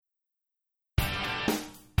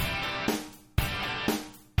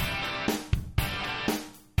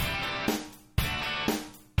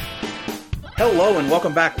Hello and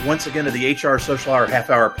welcome back once again to the HR Social Hour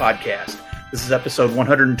Half Hour Podcast. This is episode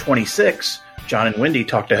 126. John and Wendy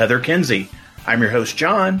talk to Heather Kinzie. I'm your host,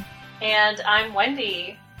 John. And I'm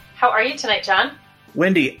Wendy. How are you tonight, John?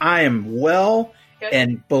 Wendy, I am well. Good.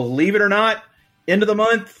 And believe it or not, end of the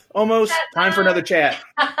month, almost. Time for another chat.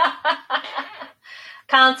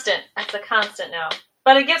 Constant. It's a constant now.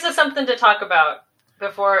 But it gives us something to talk about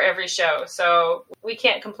before every show, so we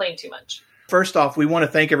can't complain too much. First off, we want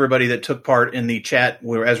to thank everybody that took part in the chat.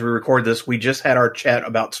 As we record this, we just had our chat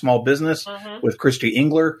about small business with Christy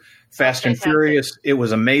Engler, Fast and Furious. It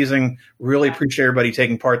was amazing. Really appreciate everybody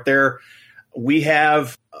taking part there. We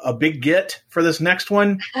have a big get for this next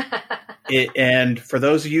one. And for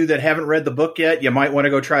those of you that haven't read the book yet, you might want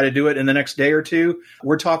to go try to do it in the next day or two.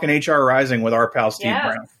 We're talking HR Rising with our pal Steve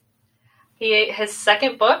Brown. His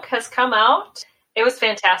second book has come out. It was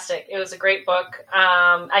fantastic. It was a great book.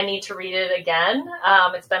 I need to read it again.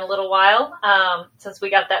 It's been a little while since we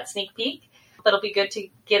got that sneak peek. But it'll be good to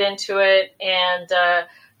get into it and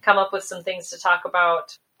come up with some things to talk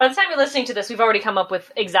about. By the time you're listening to this, we've already come up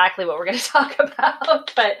with exactly what we're going to talk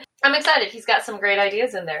about. But I'm excited. He's got some great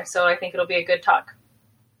ideas in there. So I think it'll be a good talk.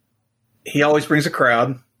 He always brings a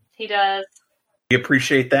crowd. He does. We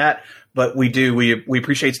appreciate that. But we do. We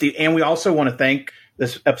appreciate Steve. And we also want to thank...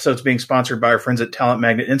 This episode's being sponsored by our friends at Talent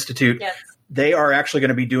Magnet Institute. Yes. They are actually going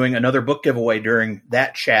to be doing another book giveaway during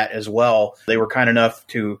that chat as well. They were kind enough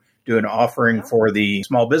to do an offering for the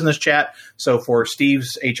small business chat. So for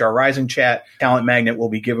Steve's HR Rising chat, Talent Magnet will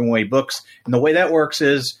be giving away books. And the way that works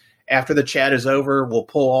is after the chat is over, we'll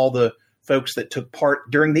pull all the folks that took part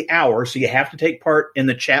during the hour. So you have to take part in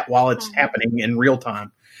the chat while it's happening in real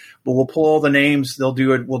time. But we'll pull all the names. We'll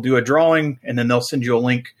do a drawing, and then they'll send you a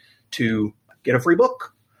link to get a free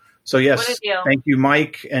book. So yes, thank you,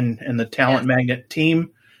 Mike and the Talent Magnet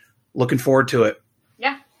team. Looking forward to it.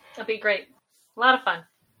 Yeah, it'll be great. A lot of fun.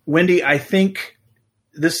 Wendy, I think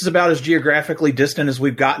this is about as geographically distant as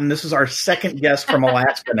we've gotten. This is our second guest from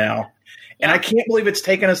Alaska now. And I can't believe it's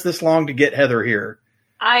taken us this long to get Heather here.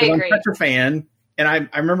 I agree. I'm such a fan. And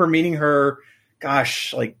I remember meeting her, I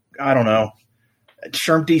don't know,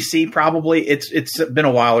 Sherm, DC, probably. It's been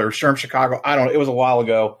a while, or Sherm, Chicago. I don't know. It was a while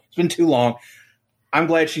ago. It's been too long. I'm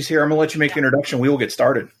glad she's here. I'm going to let you make the introduction. We will get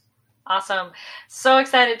started. Awesome. So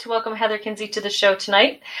excited to welcome Heather Kinzie to the show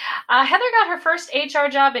tonight. Heather got her first HR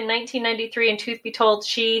job in 1993, and truth be told,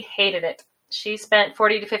 she hated it. She spent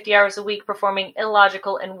 40 to 50 hours a week performing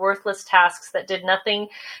illogical and worthless tasks that did nothing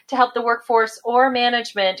to help the workforce or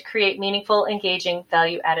management create meaningful, engaging,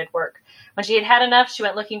 value-added work. When she had had enough, she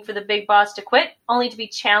went looking for the big boss to quit, only to be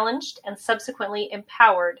challenged and subsequently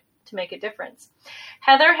empowered to make a difference.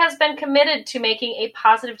 Heather has been committed to making a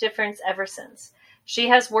positive difference ever since. She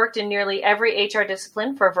has worked in nearly every HR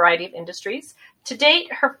discipline for a variety of industries. To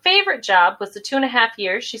date, her favorite job was the 2.5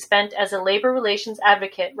 years she spent as a labor relations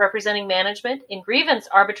advocate representing management in grievance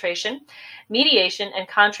arbitration, mediation, and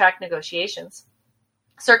contract negotiations.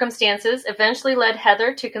 Circumstances eventually led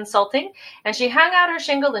Heather to consulting, and she hung out her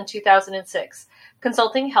shingle in 2006.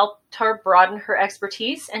 Consulting helped her broaden her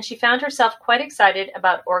expertise, and she found herself quite excited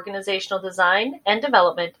about organizational design and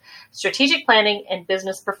development, strategic planning, and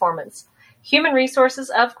business performance. Human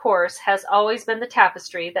resources, of course, has always been the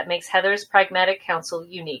tapestry that makes Heather's pragmatic counsel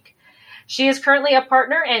unique. She is currently a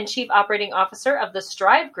partner and chief operating officer of the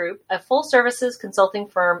Strive Group, a full-services consulting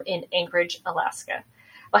firm in Anchorage, Alaska.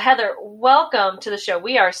 Well, Heather, welcome to the show.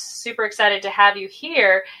 We are super excited to have you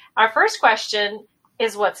here. Our first question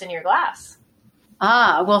is, what's in your glass?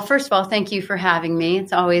 Well, first of all, thank you for having me.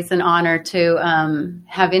 It's always an honor to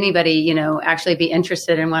have anybody, actually be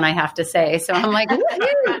interested in what I have to say. So I'm like,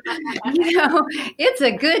 it's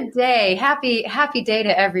a good day. Happy day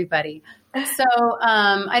to everybody. So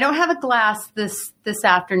I don't have a glass this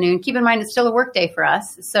afternoon. Keep in mind, it's still a work day for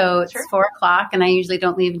us. So it's 4:00, and I usually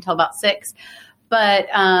don't leave until about 6. But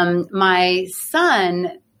my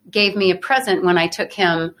son gave me a present when I picked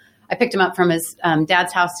him up from his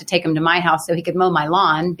dad's house to take him to my house so he could mow my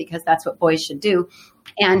lawn, because that's what boys should do.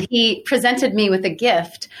 And he presented me with a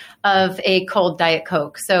gift of a cold Diet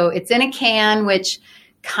Coke. So it's in a can, which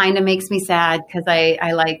kind of makes me sad because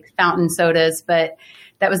I like fountain sodas, but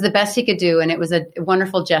that was the best he could do. And it was a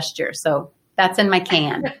wonderful gesture. So that's in my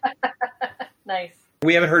can. Nice.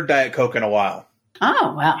 We haven't heard Diet Coke in a while.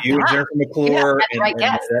 Oh, wow. You and Jennifer McClure.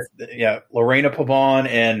 Lorena Pavon,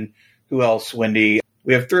 and who else, Wendy?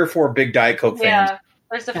 We have 3 or 4 big Diet Coke fans. Yeah,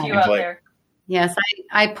 there's a few out there. Yes,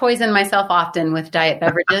 I poison myself often with diet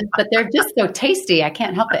beverages, but they're just so tasty. I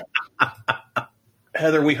can't help it.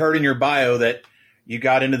 Heather, we heard in your bio that you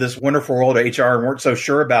got into this wonderful world of HR and weren't so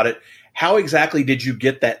sure about it. How exactly did you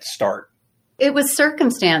get that start? It was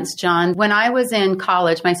circumstance, John. When I was in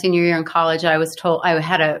college, my senior year in college, I was told I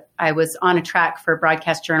was on a track for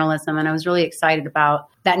broadcast journalism, and I was really excited about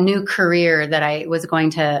that new career that I was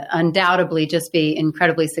going to undoubtedly just be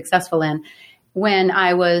incredibly successful in. When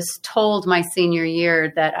I was told my senior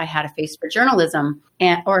year that I had a face for journalism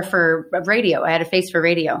or for radio, I had a face for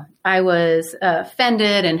radio. I was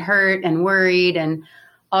offended and hurt and worried and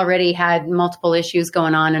already had multiple issues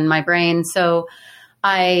going on in my brain. So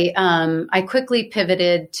I quickly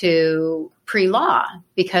pivoted to pre-law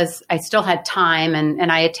because I still had time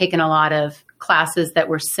and I had taken a lot of classes that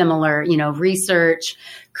were similar, research,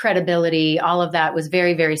 credibility, all of that was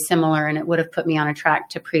very, very similar, and it would have put me on a track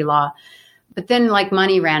to pre-law. But then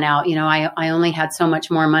money ran out, I only had so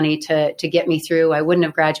much more money to get me through. I wouldn't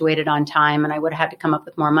have graduated on time and I would have had to come up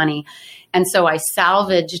with more money. And so I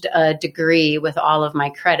salvaged a degree with all of my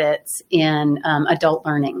credits in adult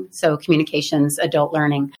learning. So communications, adult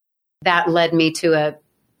learning. That led me to a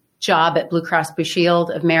job at Blue Cross Blue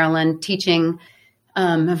Shield of Maryland, teaching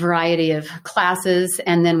a variety of classes.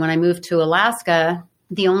 And then when I moved to Alaska,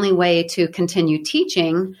 the only way to continue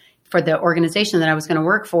teaching for the organization that I was going to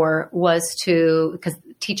work for was because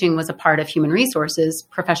teaching was a part of human resources,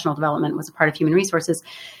 professional development was a part of human resources.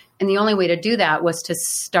 And the only way to do that was to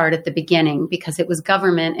start at the beginning because it was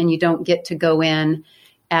government and you don't get to go in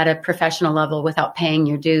at a professional level without paying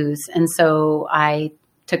your dues. And so I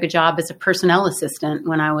took a job as a personnel assistant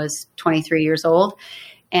when I was 23 years old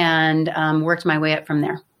and worked my way up from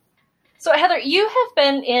there. So Heather, you have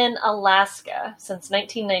been in Alaska since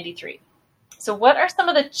 1993. So what are some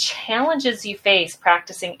of the challenges you face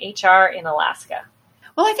practicing HR in Alaska?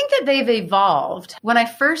 Well, I think that they've evolved. When I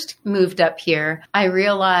first moved up here, I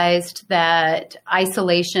realized that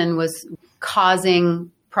isolation was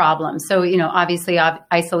causing problems. So, obviously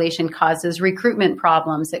isolation causes recruitment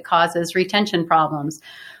problems. It causes retention problems.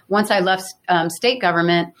 Once I left state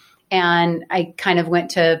government and I kind of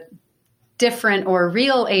went to different or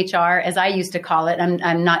real HR, as I used to call it.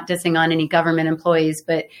 I'm not dissing on any government employees,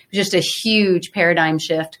 but just a huge paradigm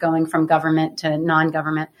shift going from government to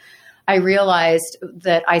non-government. I realized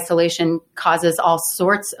that isolation causes all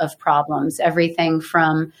sorts of problems, everything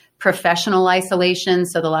from professional isolation,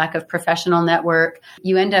 so the lack of professional network.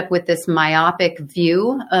 You end up with this myopic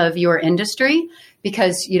view of your industry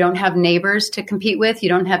because you don't have neighbors to compete with, you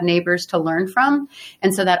don't have neighbors to learn from.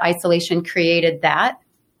 And so that isolation created that.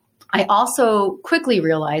 I also quickly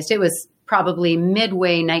realized, it was probably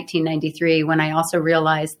midway 1993 when I also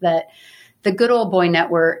realized that the good old boy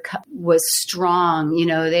network was strong.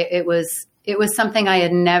 It was something I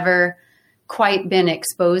had never quite been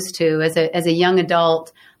exposed to as a young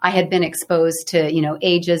adult. I had been exposed to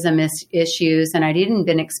ageism issues, and I hadn't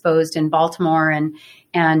been exposed in Baltimore and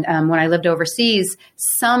when I lived overseas,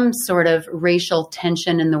 some sort of racial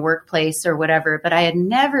tension in the workplace or whatever. But I had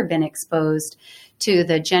never been exposed to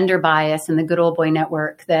the gender bias and the good old boy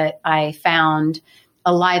network that I found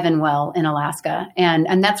alive and well in Alaska.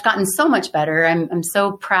 And that's gotten so much better. I'm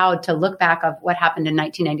so proud to look back of what happened in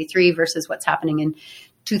 1993 versus what's happening in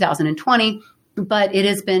 2020. But it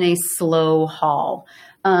has been a slow haul.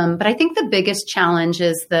 But I think the biggest challenge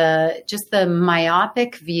is the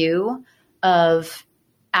myopic view of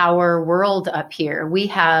our world up here. We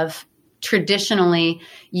have traditionally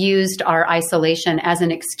used our isolation as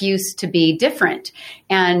an excuse to be different.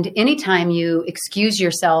 And anytime you excuse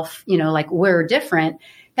yourself, we're different,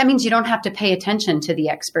 that means you don't have to pay attention to the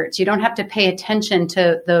experts. You don't have to pay attention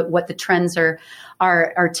to what the trends are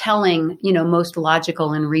telling, most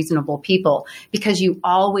logical and reasonable people, because you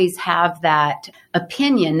always have that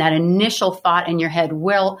opinion, that initial thought in your head,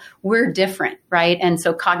 well, we're different, right? And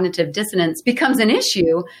so cognitive dissonance becomes an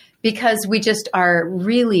issue because we just are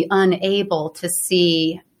really unable to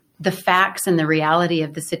see the facts and the reality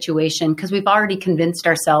of the situation because we've already convinced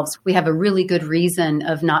ourselves we have a really good reason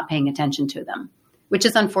of not paying attention to them, which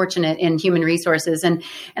is unfortunate in human resources. And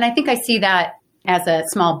I think I see that as a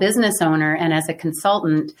small business owner and as a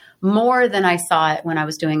consultant more than I saw it when I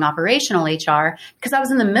was doing operational HR, because I was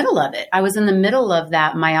in the middle of it. I was in the middle of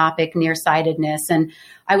that myopic nearsightedness, and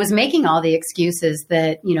I was making all the excuses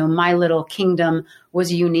that, my little kingdom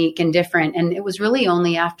was unique and different. And it was really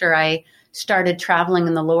only after I started traveling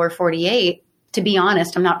in the lower 48, to be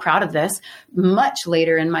honest, I'm not proud of this, much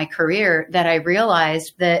later in my career that I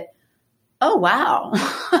realized that, oh, wow,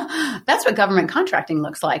 that's what government contracting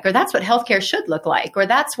looks like, or that's what healthcare should look like, or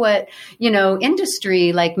that's what,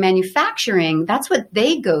 industry like manufacturing, that's what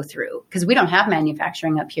they go through, because we don't have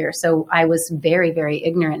manufacturing up here. So I was very, very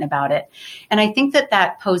ignorant about it. And I think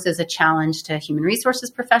that poses a challenge to human resources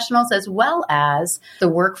professionals as well as the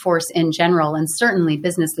workforce in general, and certainly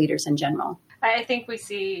business leaders in general. I think we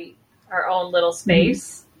see our own little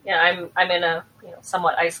space. I'm in a,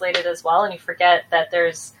 somewhat isolated as well. And you forget that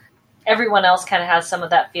everyone else kind of has some of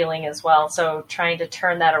that feeling as well. So trying to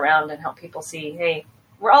turn that around and help people see, hey,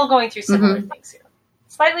 we're all going through similar things here.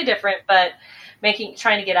 Slightly different, but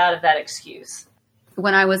trying to get out of that excuse.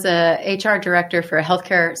 When I was a HR director for a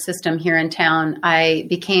healthcare system here in town, I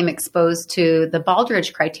became exposed to the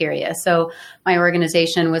Baldrige criteria. So my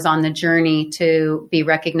organization was on the journey to be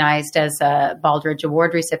recognized as a Baldrige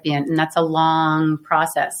Award recipient, and that's a long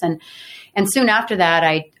process. And soon after that,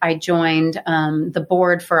 I joined the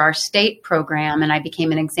board for our state program, and I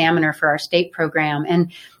became an examiner for our state program.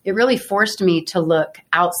 And it really forced me to look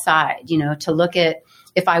outside, to look at,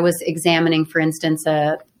 if I was examining, for instance,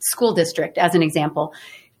 a school district as an example,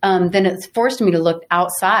 then it forced me to look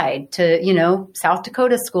outside to, South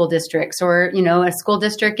Dakota school districts or, a school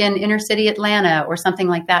district in inner city Atlanta or something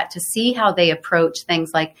like that, to see how they approach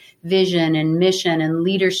things like vision and mission and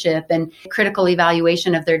leadership and critical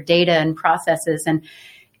evaluation of their data and processes. And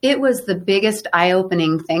it was the biggest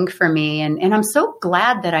eye-opening thing for me. And I'm so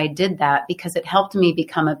glad that I did that, because it helped me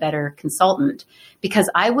become a better consultant. Because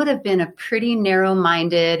I would have been a pretty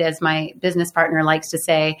narrow-minded, as my business partner likes to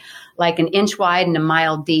say, like an inch wide and a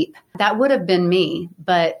mile deep. That would have been me.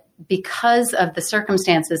 But because of the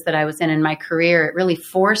circumstances that I was in my career, it really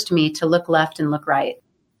forced me to look left and look right.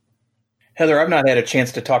 Heather, I've not had a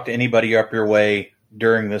chance to talk to anybody up your way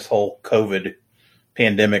during this whole COVID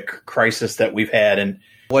pandemic crisis that we've had. And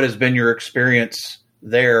what has been your experience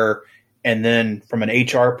there? And then from an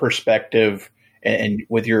HR perspective and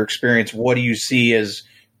with your experience, what do you see as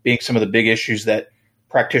being some of the big issues that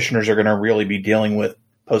practitioners are going to really be dealing with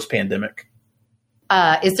post-pandemic?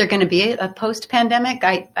 Is there going to be a post-pandemic?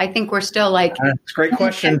 I think we're still like... It's a great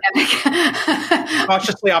question.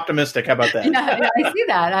 Cautiously optimistic. How about that? I see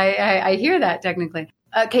that. I hear that technically.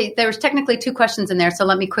 Okay, there was technically two questions in there, so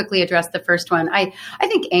let me quickly address the first one. I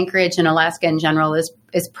think Anchorage and Alaska in general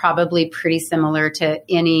is probably pretty similar to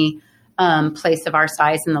any place of our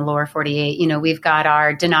size in the lower 48. We've got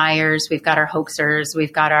our deniers, we've got our hoaxers,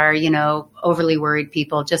 we've got our, overly worried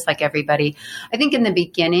people, just like everybody. I think in the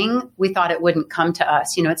beginning, we thought it wouldn't come to us.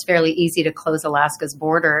 It's fairly easy to close Alaska's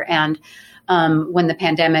border. And when the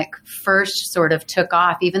pandemic first sort of took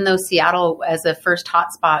off, even though Seattle as a first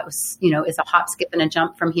hotspot was, is a hop, skip, and a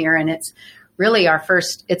jump from here. And it's really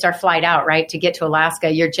it's our flight out, right? To get to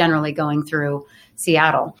Alaska, you're generally going through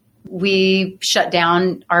Seattle. We shut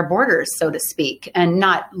down our borders, so to speak, and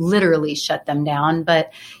not literally shut them down,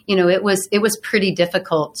 but it was pretty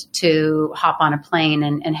difficult to hop on a plane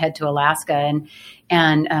and head to Alaska,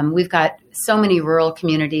 and we've got so many rural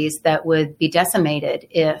communities that would be decimated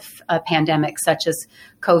if a pandemic such as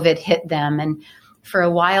COVID hit them. And for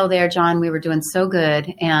a while there, John, we were doing so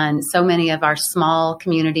good, and so many of our small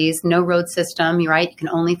communities, no road system, you're right, you can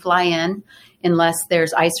only fly in unless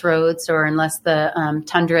there's ice roads or unless the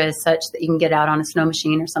tundra is such that you can get out on a snow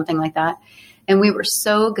machine or something like that. And we were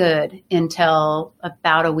so good until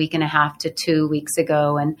about a week and a half to 2 weeks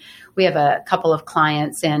ago. And we have a couple of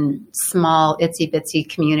clients in small itsy bitsy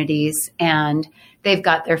communities, and they've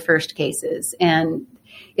got their first cases. And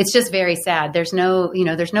it's just very sad. There's no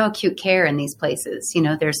acute care in these places.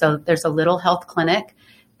 There's a little health clinic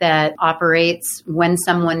that operates when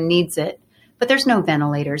someone needs it. But there's no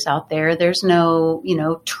ventilators out there. There's no,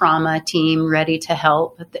 trauma team ready to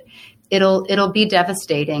help. It'll be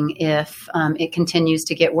devastating if it continues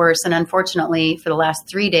to get worse. And unfortunately, for the last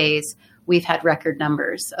 3 days, we've had record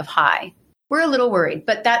numbers of high. We're a little worried,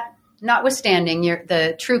 but that notwithstanding,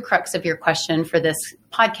 the true crux of your question for this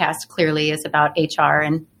podcast clearly is about HR.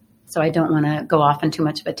 And so I don't want to go off on too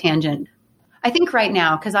much of a tangent. I think right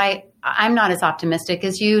now, because I'm not as optimistic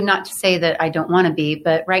as you, not to say that I don't want to be,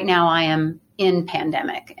 but right now I am in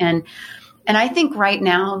pandemic. And I think right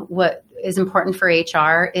now what is important for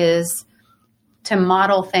HR is to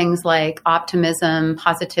model things like optimism,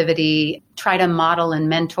 positivity, try to model and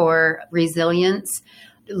mentor resilience,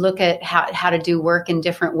 look at how to do work in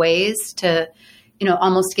different ways to,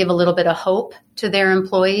 almost give a little bit of hope to their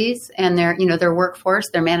employees and their workforce,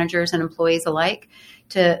 their managers and employees alike,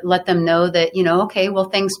 to let them know that, okay, well,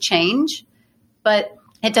 things change, but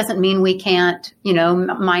it doesn't mean we can't,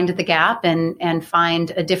 mind the gap and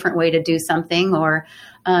find a different way to do something or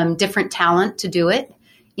different talent to do it.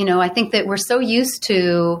 I think that we're so used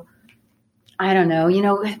to, I don't know,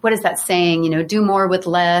 what is that saying? Do more with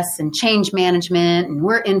less and change management, and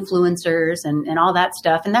we're influencers and all that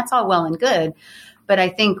stuff. And that's all well and good. But I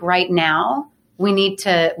think right now we need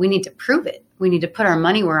to prove it. we need to put our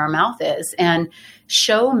money where our mouth is and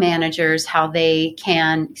show managers how they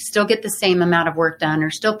can still get the same amount of work done, or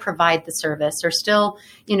still provide the service, or still,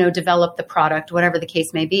 develop the product, whatever the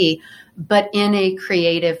case may be, but in a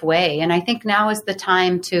creative way. And I think now is the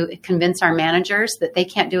time to convince our managers that they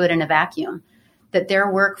can't do it in a vacuum, that their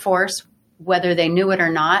workforce, whether they knew it or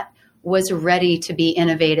not, was ready to be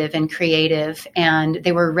innovative and creative, and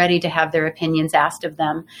they were ready to have their opinions asked of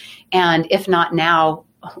them. And if not now,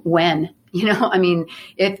 when?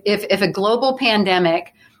 If a global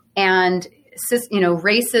pandemic and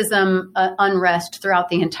racism unrest throughout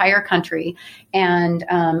the entire country, and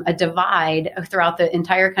a divide throughout the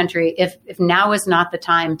entire country, if now is not the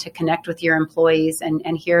time to connect with your employees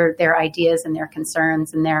and hear their ideas and their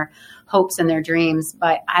concerns and their hopes and their dreams,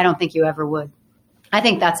 but I don't think you ever would. I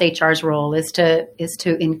think that's HR's role, is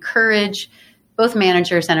to encourage both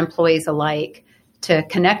managers and employees alike to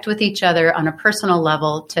connect with each other on a personal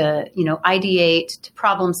level, to, ideate, to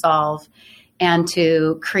problem solve, and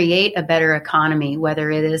to create a better economy,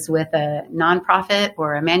 whether it is with a nonprofit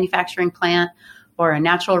or a manufacturing plant or a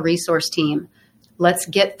natural resource team. Let's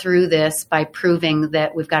get through this by proving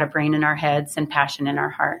that we've got a brain in our heads and passion in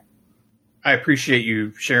our heart. I appreciate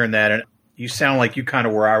you sharing that. And you sound like you kind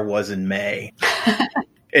of where I was in May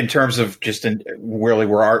in terms of just really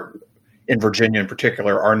where in Virginia in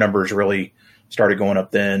particular, our numbers really started going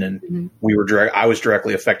up then. And I was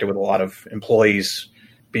directly affected with a lot of employees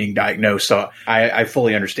being diagnosed. So I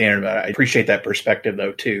fully understand it. I appreciate that perspective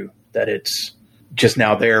though, too, that it's just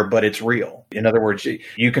now there, but it's real. In other words,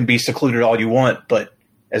 you can be secluded all you want, but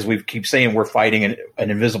as we keep saying, we're fighting an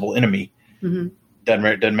invisible enemy. Mm-hmm.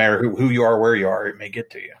 Doesn't matter who you are, where you are, it may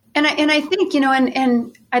get to you. And I think,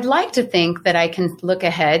 and I'd like to think that I can look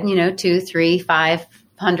ahead, 2, 3,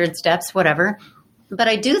 500 steps, whatever. But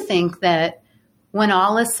I do think that when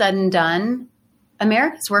all is said and done,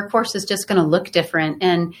 America's workforce is just going to look different.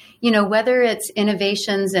 And, whether it's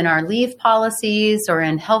innovations in our leave policies or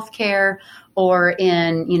in healthcare or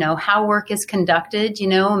in, how work is conducted,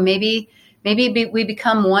 maybe we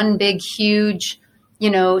become one big, huge,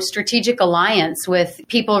 strategic alliance with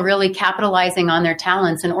people really capitalizing on their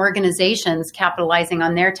talents and organizations capitalizing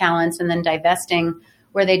on their talents and then divesting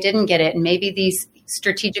where they didn't get it. And maybe these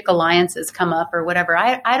strategic alliances come up or whatever.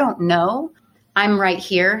 I don't know. I'm right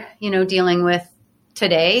here, dealing with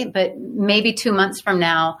today, but maybe 2 months from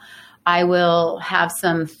now, I will have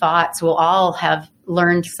some thoughts. We'll all have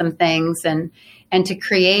learned some things and to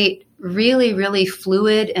create really, really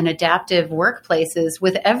fluid and adaptive workplaces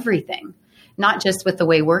with everything. Not just with the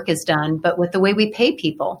way work is done, but with the way we pay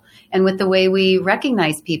people and with the way we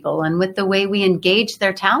recognize people and with the way we engage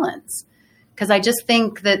their talents. Because I just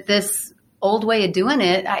think that this old way of doing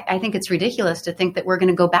it, I think it's ridiculous to think that we're going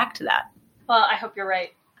to go back to that. Well, I hope you're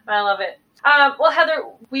right. I love it. Well, Heather,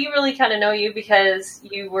 we really kind of know you because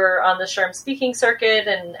you were on the SHRM speaking circuit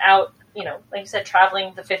and out, like you said,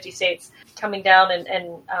 traveling the 50 states, coming down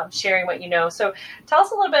and sharing what you know. So tell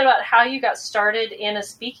us a little bit about how you got started in a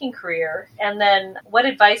speaking career, and then what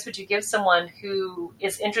advice would you give someone who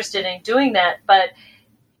is interested in doing that but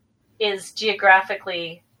is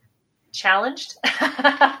geographically challenged?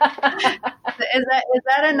 Is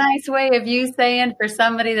that a nice way of you saying for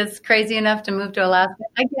somebody that's crazy enough to move to Alaska?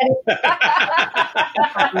 I get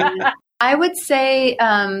it. I would say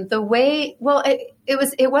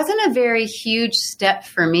it wasn't a very huge step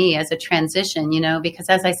for me as a transition, because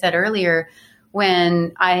as I said earlier,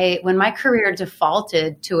 when my career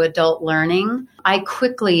defaulted to adult learning, I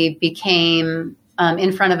quickly became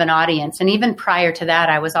in front of an audience. And even prior to that,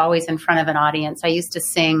 I was always in front of an audience. I used to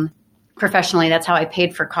sing professionally. That's how I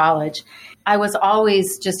paid for college. I was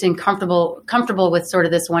always just comfortable with sort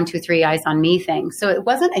of this 1, 2, 3 eyes on me thing. So it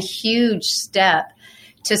wasn't a huge step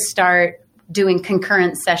to start doing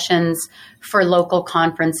concurrent sessions for local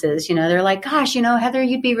conferences. They're like, gosh, Heather,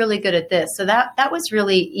 you'd be really good at this. So that was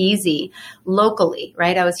really easy locally,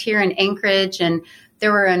 right? I was here in Anchorage and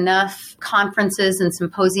there were enough conferences and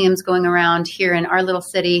symposiums going around here in our little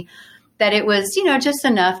city that it was, just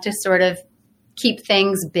enough to sort of keep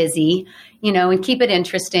things busy, and keep it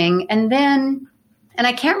interesting. And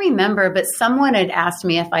I can't remember, but someone had asked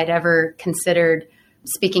me if I'd ever considered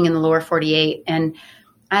speaking in the lower 48. And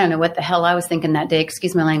I don't know what the hell I was thinking that day.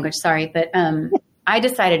 Excuse my language. Sorry. But I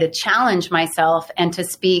decided to challenge myself and to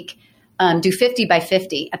speak, do 50 by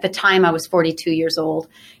 50. At the time, I was 42 years old.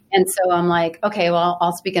 And so I'm like, okay, well,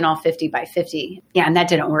 I'll speak in all 50 by 50. Yeah. And that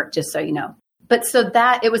didn't work, just so you know. But so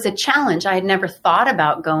that it was a challenge. I had never thought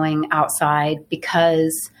about going outside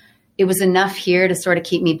because it was enough here to sort of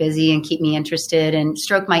keep me busy and keep me interested and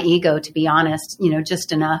stroke my ego, to be honest,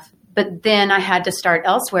 just enough. But then I had to start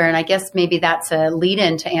elsewhere. And I guess maybe that's a lead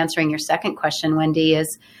in to answering your second question, Wendy,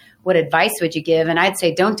 is what advice would you give? And I'd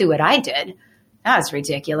say, don't do what I did. That was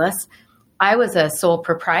ridiculous. I was a sole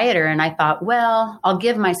proprietor and I thought, well, I'll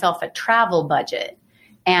give myself a travel budget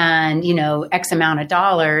and, X amount of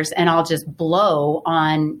dollars, and I'll just blow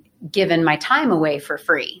on giving my time away for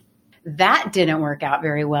free. That didn't work out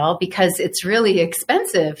very well because it's really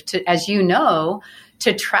expensive to, as you know,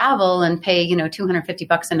 to travel and pay,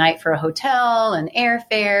 $250 a night for a hotel and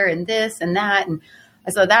airfare and this and that. And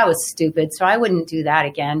so that was stupid. So I wouldn't do that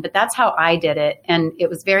again, but that's how I did it. And it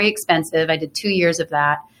was very expensive. I did 2 years of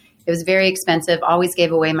that. It was very expensive. Always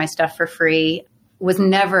gave away my stuff for free. Was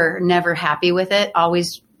never happy with it.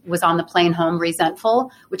 Always was on the plane home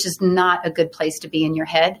resentful, which is not a good place to be in your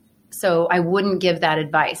head. So I wouldn't give that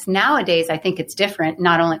advice. Nowadays, I think it's different,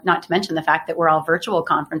 not to mention the fact that we're all virtual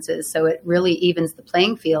conferences. So it really evens the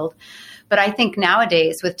playing field. But I think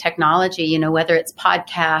nowadays with technology, whether it's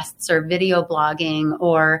podcasts or video blogging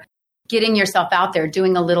or getting yourself out there,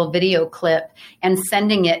 doing a little video clip and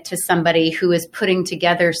sending it to somebody who is putting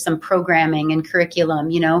together some programming and curriculum,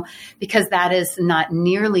 because that is not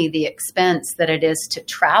nearly the expense that it is to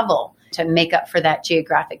travel to make up for that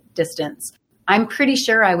geographic distance. I'm pretty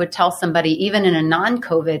sure I would tell somebody, even in a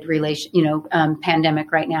non-COVID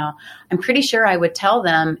pandemic right now, I'm pretty sure I would tell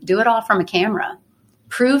them, do it all from a camera.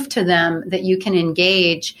 Prove to them that you can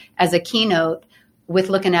engage as a keynote with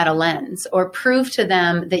looking at a lens, or prove to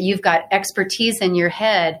them that you've got expertise in your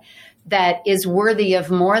head that is worthy of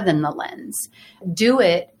more than the lens. Do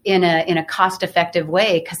it in a cost-effective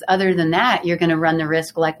way, because other than that, you're going to run the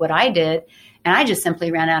risk like what I did. And I just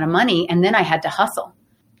simply ran out of money, and then I had to hustle.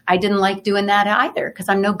 I didn't like doing that either because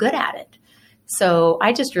I'm no good at it. So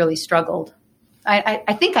I just really struggled.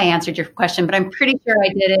 I think I answered your question, but I'm pretty sure I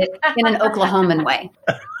did it in an Oklahoman way.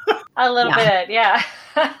 A little bit, yeah.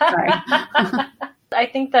 Sorry. I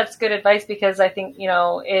think that's good advice because I think,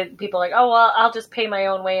 people are like, oh, well, I'll just pay my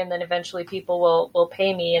own way and then eventually people will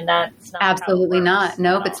pay me. And that's not absolutely not.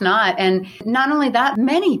 Nope, it's not. And not only that,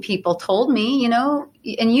 many people told me,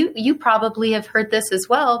 and you probably have heard this as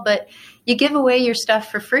well, but you give away your stuff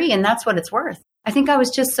for free and that's what it's worth. I think I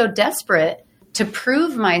was just so desperate to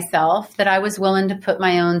prove myself that I was willing to put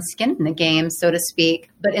my own skin in the game, so to speak.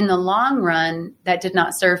 But in the long run, that did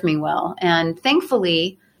not serve me well. And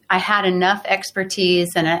thankfully, I had enough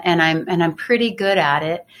expertise and I'm pretty good at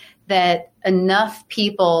it that enough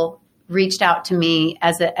people reached out to me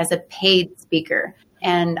as a paid speaker.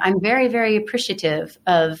 And I'm very, very appreciative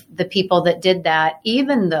of the people that did that,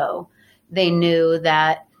 even though they knew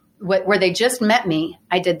that where they just met me,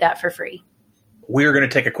 I did that for free. We're going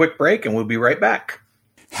to take a quick break and we'll be right back.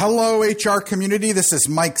 Hello, HR community. This is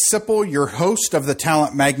Mike Sipple, your host of the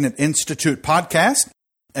Talent Magnet Institute podcast.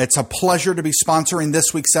 It's a pleasure to be sponsoring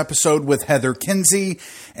this week's episode with Heather Kinzie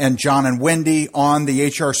and John and Wendy on the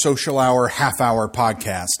HR Social Hour half-hour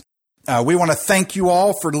podcast. We want to thank you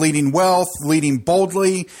all for leading well, leading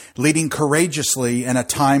boldly, leading courageously in a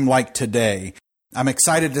time like today. I'm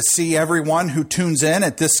excited to see everyone who tunes in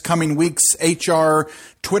at this coming week's HR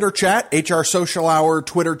Twitter chat, HR Social Hour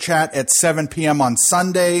Twitter chat at 7 p.m. on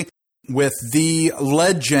Sunday with the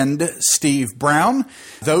legend Steve Brown.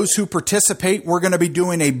 Those who participate, we're going to be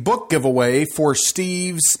doing a book giveaway for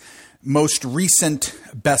Steve's most recent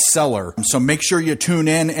bestseller. So make sure you tune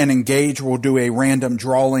in and engage. We'll do a random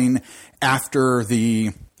drawing after the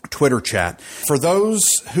Twitter chat. For those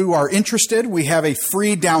who are interested, we have a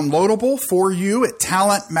free downloadable for you at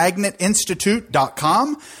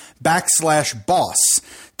talentmagnetinstitute.com/boss.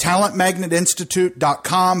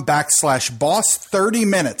 talentmagnetinstitute.com/boss. 30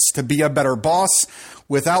 minutes to be a better boss.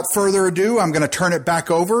 Without further ado, I'm going to turn it back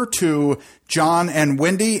over to John and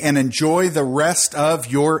Wendy and enjoy the rest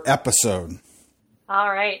of your episode.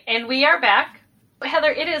 All right. And we are back.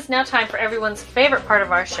 Heather, it is now time for everyone's favorite part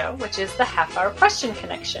of our show, which is the half-hour question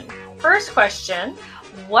connection. First question,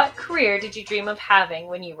 what career did you dream of having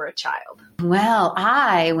when you were a child? Well,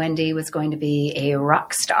 Wendy, was going to be a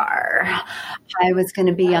rock star. I was going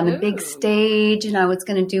to be on the big stage and I was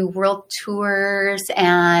going to do world tours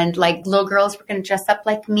and like little girls were going to dress up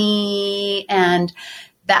like me. And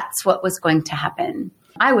that's what was going to happen.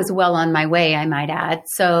 I was well on my way, I might add.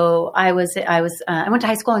 So I went to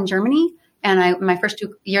high school in Germany. And my first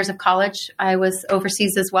 2 years of college, I was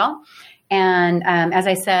overseas as well. And as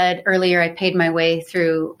I said earlier, I paid my way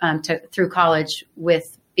through college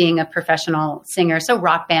with being a professional singer. So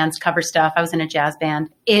rock bands, cover stuff. I was in a jazz band.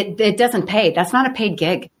 It doesn't pay. That's not a paid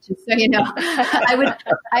gig. Just so you know, I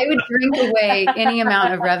would drink away any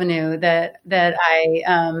amount of revenue that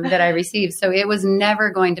I received. So it was never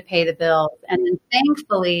going to pay the bills. And then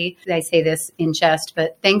thankfully, I say this in jest,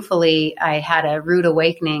 but thankfully I had a rude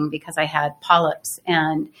awakening because I had polyps,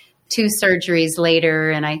 and 2 surgeries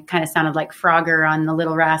later, and I kind of sounded like Frogger on the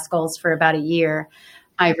Little Rascals for about a year.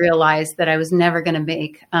 I realized that I was never going to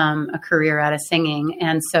make a career out of singing.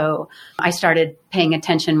 And so I started paying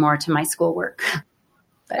attention more to my schoolwork.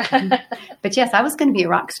 But yes, I was going to be a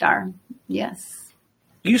rock star. Yes.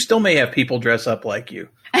 You still may have people dress up like you.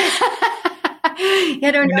 You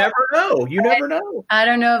never know. You never know. I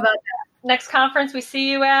don't know about that. Next conference we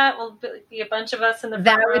see you at will be a bunch of us in the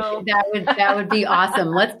front row. That would be awesome.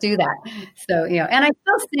 Let's do that. So, and I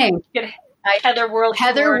still sing. Heather World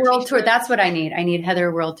Tour. That's what I need. I need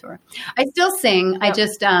Heather World Tour. I still sing. Yep. I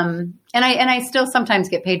just and I still sometimes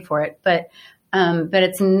get paid for it, but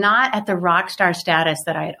it's not at the rock star status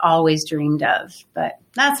that I had always dreamed of. But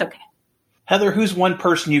that's okay. Heather, who's one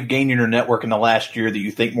person you've gained in your network in the last year that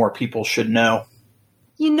you think more people should know?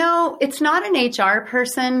 It's not an HR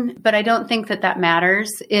person, but I don't think that matters.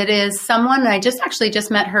 It is someone I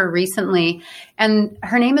just met her recently, and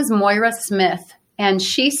her name is Moira Smith. And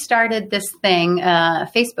she started this thing, a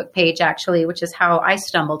Facebook page, actually, which is how I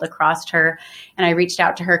stumbled across her. And I reached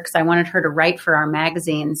out to her because I wanted her to write for our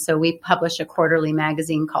magazine. So we publish a quarterly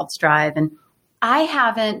magazine called Strive. And I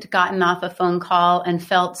haven't gotten off a phone call and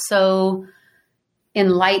felt so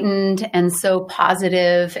enlightened and so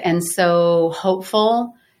positive and so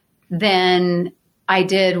hopeful than I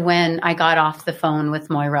did when I got off the phone with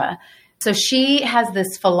Moira. So she has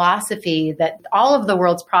this philosophy that all of the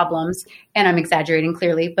world's problems, and I'm exaggerating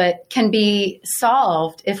clearly, but can be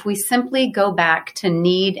solved if we simply go back to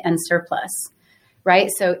need and surplus, right?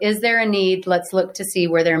 So is there a need? Let's look to see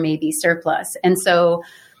where there may be surplus. And so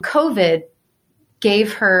COVID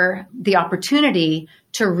gave her the opportunity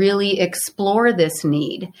to really explore this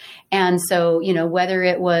need. And so, whether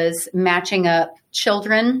it was matching up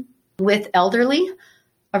children with elderly,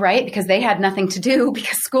 all right, because they had nothing to do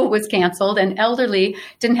because school was canceled, and elderly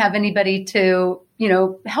didn't have anybody to,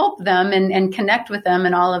 help them and connect with them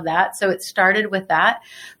and all of that. So it started with that,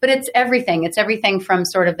 but it's everything. It's everything from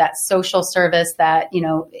sort of that social service, that,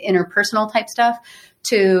 interpersonal type stuff,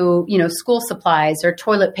 to, school supplies or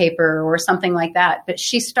toilet paper or something like that. But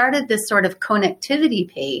she started this sort of connectivity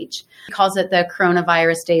page. She calls it the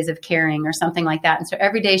Coronavirus Days of Caring or something like that. And so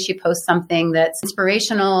every day she posts something that's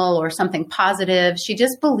inspirational or something positive. She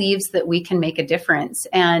just believes that we can make a difference.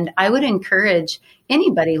 And I would encourage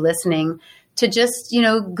anybody listening to just,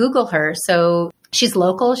 Google her. So she's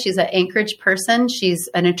local. She's an Anchorage person. She's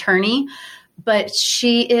an attorney. But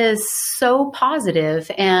she is so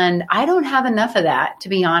positive, and I don't have enough of that, to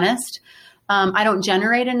be honest. I don't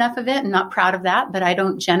generate enough of it. I'm not proud of that, but I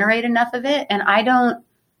don't generate enough of it, and I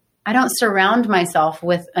don't surround myself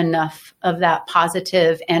with enough of that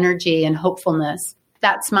positive energy and hopefulness.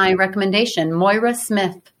 That's my recommendation. Moira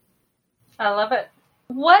Smith. I love it.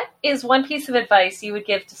 What is one piece of advice you would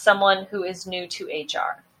give to someone who is new to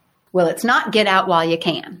HR? Well, it's not get out while you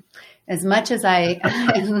can. As much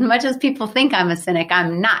as people think I'm a cynic,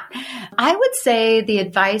 I'm not. I would say the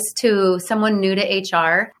advice to someone new to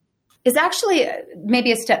HR is actually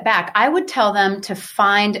maybe a step back. I would tell them to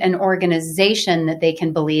find an organization that they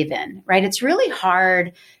can believe in, right? It's really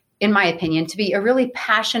hard, in my opinion, to be a really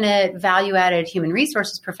passionate, value-added human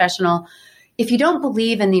resources professional if you don't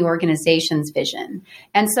believe in the organization's vision.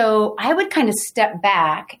 And so I would kind of step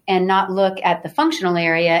back and not look at the functional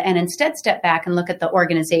area, and instead step back and look at the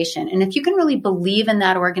organization. And if you can really believe in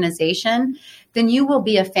that organization, then you will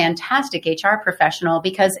be a fantastic HR professional,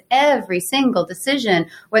 because every single decision,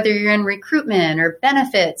 whether you're in recruitment or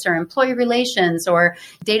benefits or employee relations or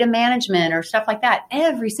data management or stuff like that,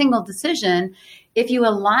 every single decision, if you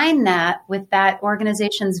align that with that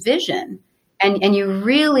organization's vision, and you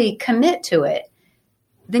really commit to it,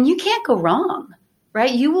 then you can't go wrong,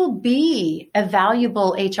 right? You will be a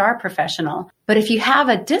valuable HR professional. But if you have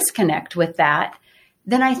a disconnect with that,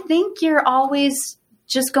 then I think you're always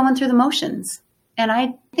just going through the motions. And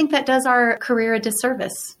I think that does our career a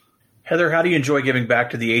disservice. Heather, how do you enjoy giving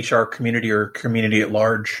back to the HR community or community at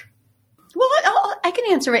large? Well, I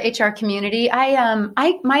can answer HR community.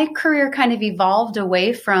 My career kind of evolved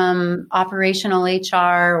away from operational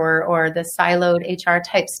HR or the siloed HR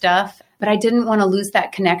type stuff, but I didn't want to lose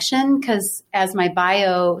that connection because, as my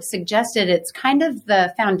bio suggested, it's kind of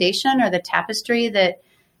the foundation or the tapestry that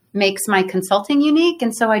makes my consulting unique.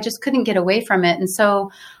 And so I just couldn't get away from it. And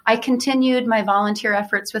so I continued my volunteer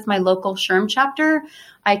efforts with my local SHRM chapter.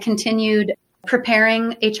 I continued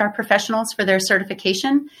preparing HR professionals for their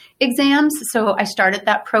certification exams. So I started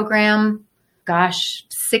that program,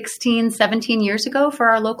 16, 17 years ago for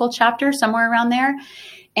our local chapter, somewhere around there.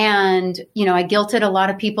 And, I guilted a lot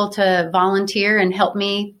of people to volunteer and help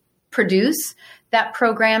me produce that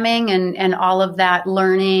programming and all of that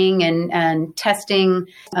learning and testing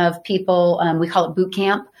of people. We call it boot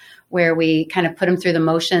camp, where we kind of put them through the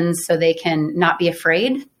motions so they can not be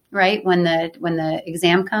afraid, right, when the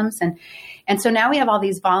exam comes. And so now we have all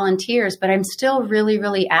these volunteers, but I'm still really,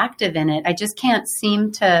 really active in it. I just can't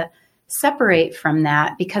seem to separate from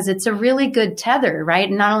that because it's a really good tether, right?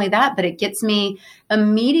 And not only that, but it gets me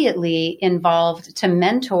immediately involved to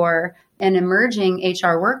mentor an emerging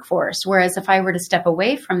HR workforce. Whereas if I were to step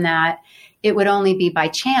away from that, it would only be by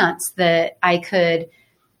chance that I could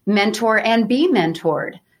mentor and be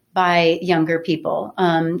mentored by younger people.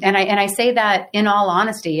 And I say that in all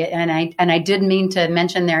honesty, and I did mean to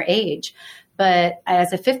mention their age, but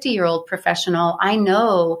as a 50-year-old professional, I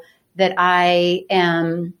know that I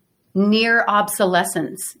am near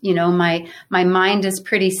obsolescence. My mind is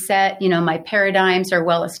pretty set. My paradigms are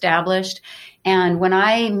well established. And when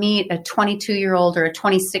I meet a 22-year-old or a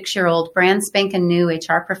 26-year-old brand spanking new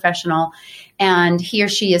HR professional, and he or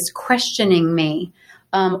she is questioning me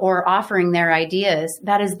or offering their ideas,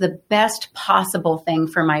 that is the best possible thing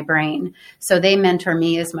for my brain. So they mentor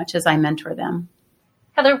me as much as I mentor them.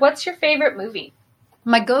 Heather, what's your favorite movie?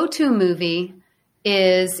 My go-to movie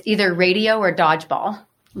is either Radio or Dodgeball.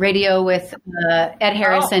 Radio with Ed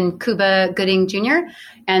Harris and Cuba Gooding Jr.,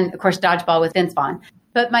 and of course Dodgeball with Vince Vaughn.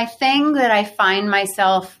 But my thing that I find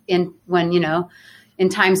myself in when, in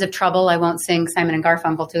times of trouble, I won't sing Simon and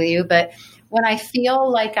Garfunkel to you, but when I feel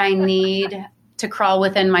like I need to crawl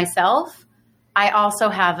within myself, I also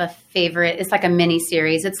have a favorite. It's like a mini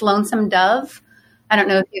series. It's Lonesome Dove. I don't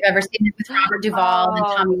know if you've ever seen it with Robert Duvall and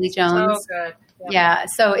Tommy Lee Jones. So good. Yeah.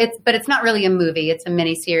 So it's not really a movie. It's a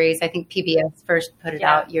mini series. I think PBS first put it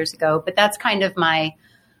out years ago, but that's kind of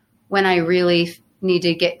when I really need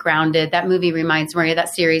to get grounded. That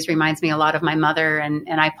series reminds me a lot of my mother, and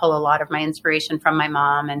I pull a lot of my inspiration from my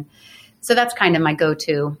mom. And so that's kind of my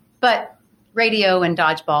go-to, but Radio and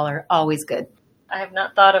Dodgeball are always good. I have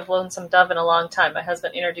not thought of Lonesome Dove in a long time. My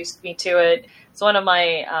husband introduced me to it. It's one of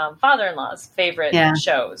my father-in-law's favorite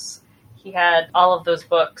shows. He had all of those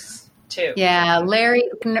books too. Yeah, Larry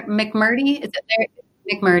McMurdy. Is it Larry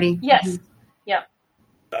McMurdy? Yes. Mm-hmm. Yeah.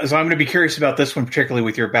 So I'm going to be curious about this one, particularly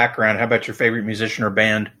with your background. How about your favorite musician or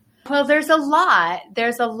band? Well, there's a lot,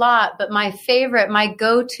 but my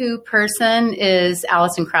go-to person is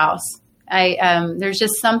Alison Krauss. There's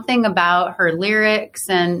just something about her lyrics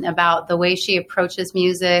and about the way she approaches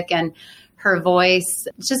music and her voice.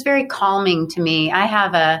 It's just very calming to me. I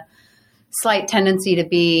have a slight tendency to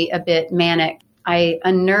be a bit manic. I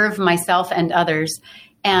unnerve myself and others.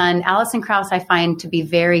 And Alison Krauss I find to be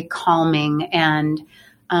very calming. And,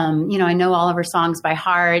 I know all of her songs by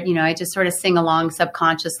heart. I just sort of sing along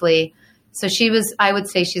subconsciously. So I would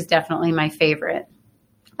say she's definitely my favorite.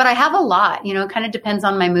 But I have a lot, it kind of depends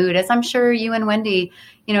on my mood. As I'm sure you and Wendy,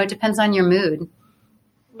 it depends on your mood.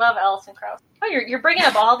 Love Alison Krauss. Oh, you're bringing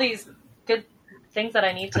up all these good things that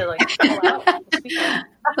I need to pull out.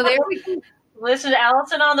 Well, there we go. Listen to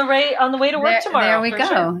Allison on the way to work tomorrow. There we go.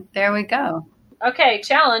 Sure. There we go. Okay,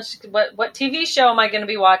 challenge. What TV show am I going to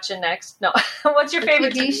be watching next? No, what's your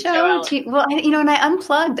favorite TV show? Well, and I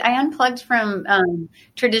unplugged from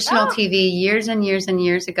traditional TV years and years and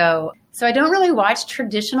years ago. So I don't really watch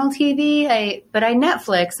traditional TV, but I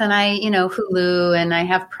Netflix and I Hulu and I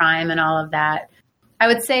have Prime and all of that. I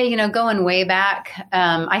would say, going way back,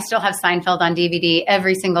 I still have Seinfeld on DVD,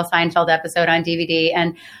 every single Seinfeld episode on DVD,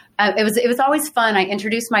 and it was always fun. I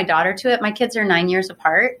introduced my daughter to it. My kids are 9 years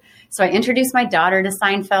apart. So I introduced my daughter to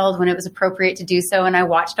Seinfeld when it was appropriate to do so. And I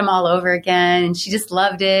watched them all over again and she just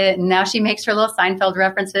loved it. And now she makes her little Seinfeld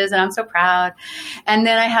references and I'm so proud. And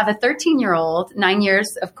then I have a 13-year-old, 9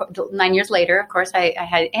 years later, of course, I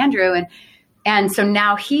had Andrew and so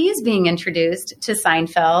now he's being introduced to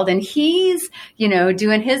Seinfeld and he's,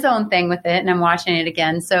 doing his own thing with it and I'm watching it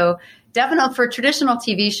again. So definitely for traditional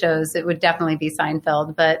TV shows, it would definitely be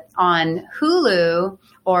Seinfeld. But on Hulu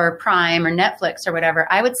or Prime or Netflix or whatever,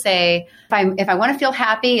 I would say if I want to feel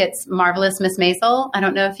happy, it's Marvelous Miss Maisel. I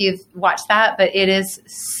don't know if you've watched that, but it is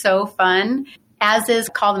so fun, as is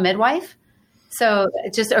Call the Midwife. So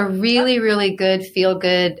just a really, really good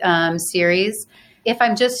feel-good series. If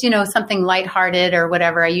I'm just, something lighthearted or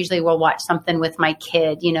whatever, I usually will watch something with my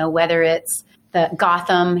kid, whether it's the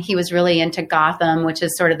Gotham. He was really into Gotham, which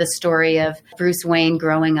is sort of the story of Bruce Wayne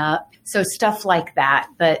growing up. So stuff like that.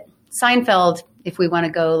 But Seinfeld, if we want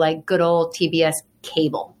to go like good old TBS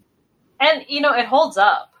cable. And, it holds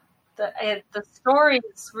up. The story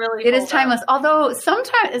is really It is timeless. Although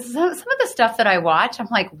sometimes some of the stuff that I watch, I'm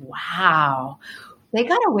like, wow, they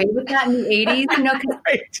got away with that in the 80s. Because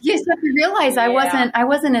Right. you have to realize I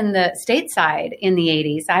wasn't in the stateside in the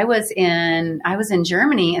 80s. I was in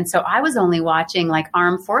Germany, and so I was only watching like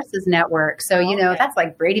Armed Forces Network. So that's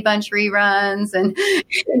like Brady Bunch reruns and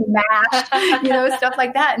MASH, stuff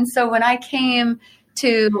like that. And so when I came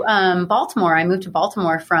to Baltimore, I moved to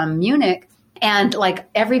Baltimore from Munich. And like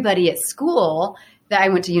everybody at school that I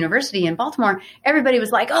went to university in Baltimore, everybody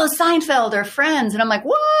was like, "Oh, Seinfeld or Friends." And I'm like,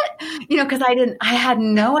 "What?" Because I had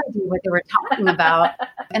no idea what they were talking about.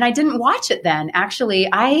 And I didn't watch it then. Actually,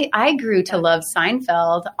 I grew to love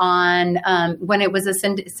Seinfeld on when it was a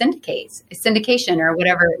syndication or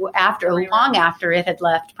whatever, long after it had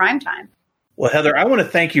left primetime. Well, Heather, I want to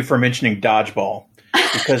thank you for mentioning Dodgeball,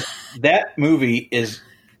 because that movie is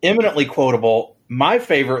eminently quotable. My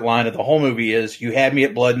favorite line of the whole movie is, "You had me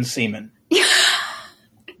at blood and semen."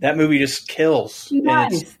 That movie just kills.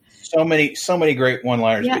 Nice. And it's so many great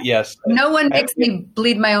one-liners. Yeah. But yes, no one makes me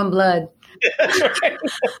bleed my own blood. That's right.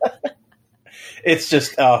 It's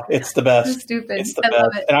just, it's the best. It's stupid. It's the best.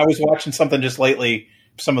 Love it. And I was watching something just lately.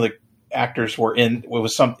 Some of the actors were in. It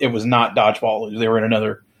was not Dodgeball. They were in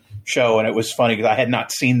another show, and it was funny because I had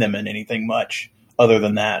not seen them in anything much other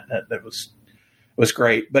than that. That was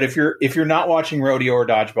great. But if you're not watching Rodeo or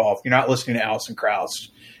Dodgeball, if you're not listening to Alison Krauss,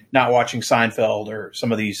 not watching Seinfeld or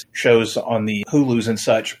some of these shows on the Hulus and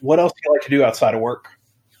such, what else do you like to do outside of work?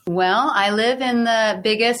 Well, I live in the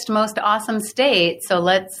biggest, most awesome state, so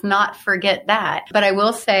let's not forget that. But I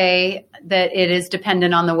will say that it is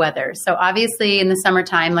dependent on the weather. So obviously in the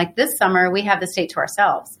summertime, like this summer, we have the state to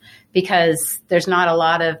ourselves because there's not a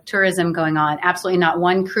lot of tourism going on. Absolutely not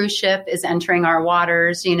one cruise ship is entering our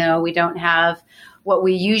waters. We don't have what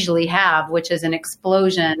we usually have, which is an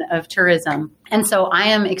explosion of tourism. And so I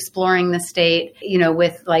am exploring the state,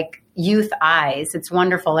 with like youth eyes. It's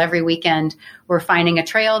wonderful. Every weekend we're finding a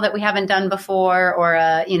trail that we haven't done before, or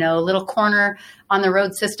a little corner on the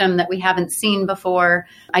road system that we haven't seen before.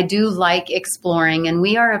 I do like exploring, and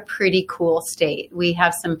we are a pretty cool state. We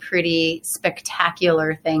have some pretty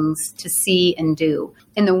spectacular things to see and do.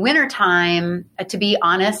 In the wintertime, to be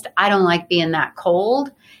honest, I don't like being that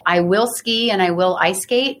cold. I will ski and I will ice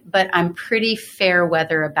skate, but I'm pretty fair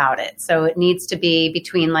weather about it. So it needs to be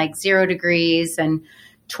between like 0 degrees and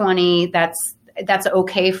 20. That's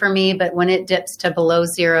okay for me. But when it dips to below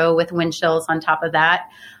 0 with wind chills on top of that,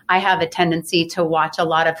 I have a tendency to watch a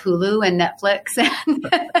lot of Hulu and Netflix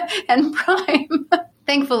and Prime.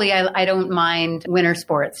 Thankfully, I don't mind winter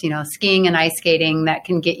sports, skiing and ice skating that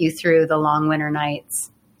can get you through the long winter nights.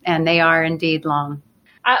 And they are indeed long.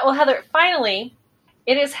 Well, Heather, finally,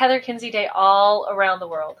 it is Heather Kinzie Day all around the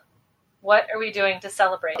world. What are we doing to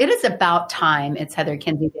celebrate? It is about time it's Heather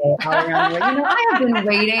Kinzie Day all around the world. I have been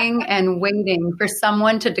waiting and waiting for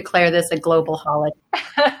someone to declare this a global holiday.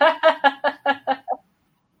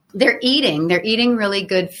 They're eating really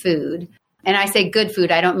good food. And I say good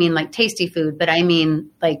food, I don't mean like tasty food, but I mean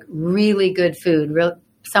like really good food.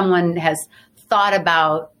 Someone has thought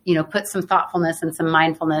about, put some thoughtfulness and some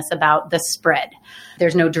mindfulness about the spread.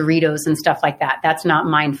 There's no Doritos and stuff like that. That's not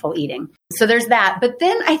mindful eating. So there's that. But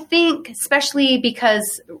then I think, especially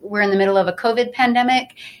because we're in the middle of a COVID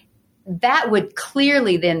pandemic, that would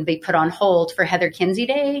clearly then be put on hold for Heather Kinzie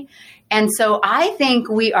Day. And so I think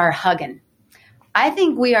we are hugging. I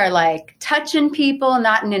think we are like touching people,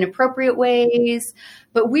 not in inappropriate ways,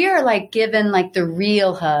 but we are like given like the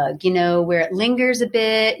real hug, where it lingers a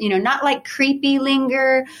bit, not like creepy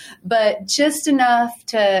linger, but just enough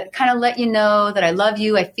to kind of let you know that I love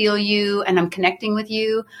you, I feel you, and I'm connecting with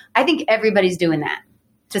you. I think everybody's doing that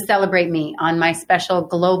to celebrate me on my special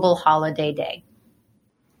global holiday day.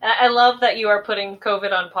 I love that you are putting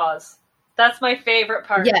COVID on pause. That's my favorite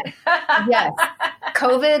part. Yes.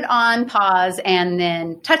 COVID on pause and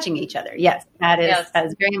then touching each other. Yes, that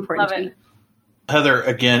is very important to me. Heather,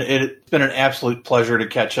 again, it's been an absolute pleasure to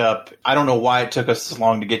catch up. I don't know why it took us this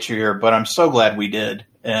long to get you here, but I'm so glad we did.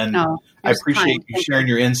 And I appreciate you sharing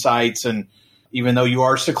your insights. And even though you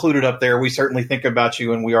are secluded up there, we certainly think about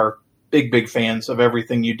you, and we are big, big fans of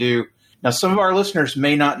everything you do. Now, some of our listeners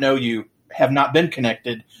may not know you, have not been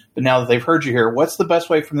connected, but now that they've heard you here, what's the best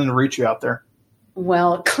way for them to reach you out there?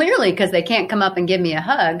 Well, clearly, because they can't come up and give me a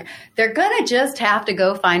hug, they're going to just have to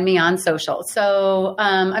go find me on social. So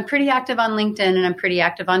I'm pretty active on LinkedIn and I'm pretty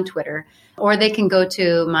active on Twitter. Or they can go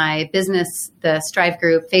to my business, the Strive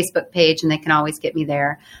Group Facebook page, and they can always get me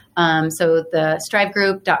there. So the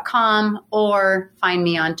strivegroup.com, or find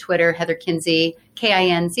me on Twitter, Heather Kinzie,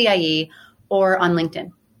 Kinzie, or on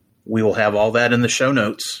LinkedIn. We will have all that in the show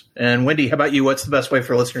notes. And Wendy, how about you? What's the best way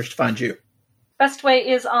for listeners to find you? Best way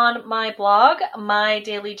is on my blog,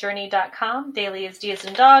 mydailyjourney.com. Daily is D as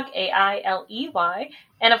in dog, AILEY.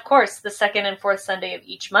 And of course, the second and fourth Sunday of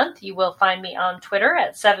each month, you will find me on Twitter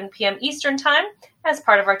at 7 p.m. Eastern Time as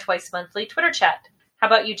part of our twice monthly Twitter chat. How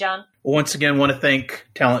about you, John? Well, once again, want to thank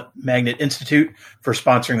Talent Magnet Institute for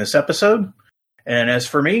sponsoring this episode. And as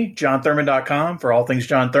for me, johnthurman.com for all things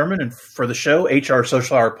John Thurman, and for the show,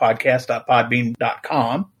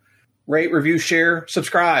 hrsocialhourpodcast.podbean.com. Rate, review, share,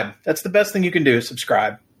 subscribe. That's the best thing you can do,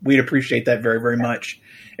 subscribe. We'd appreciate that very, very much.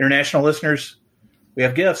 International listeners, we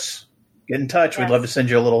have gifts. Get in touch. Yes. We'd love to send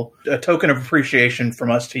you a token of appreciation from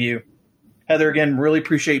us to you. Heather, again, really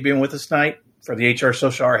appreciate you being with us tonight for the HR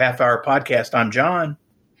Social Hour Half Hour Podcast. I'm John.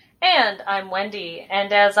 And I'm Wendy.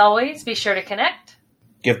 And as always, be sure to connect,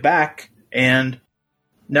 give back, and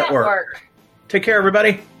network. Take care,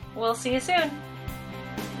 everybody. We'll see you soon.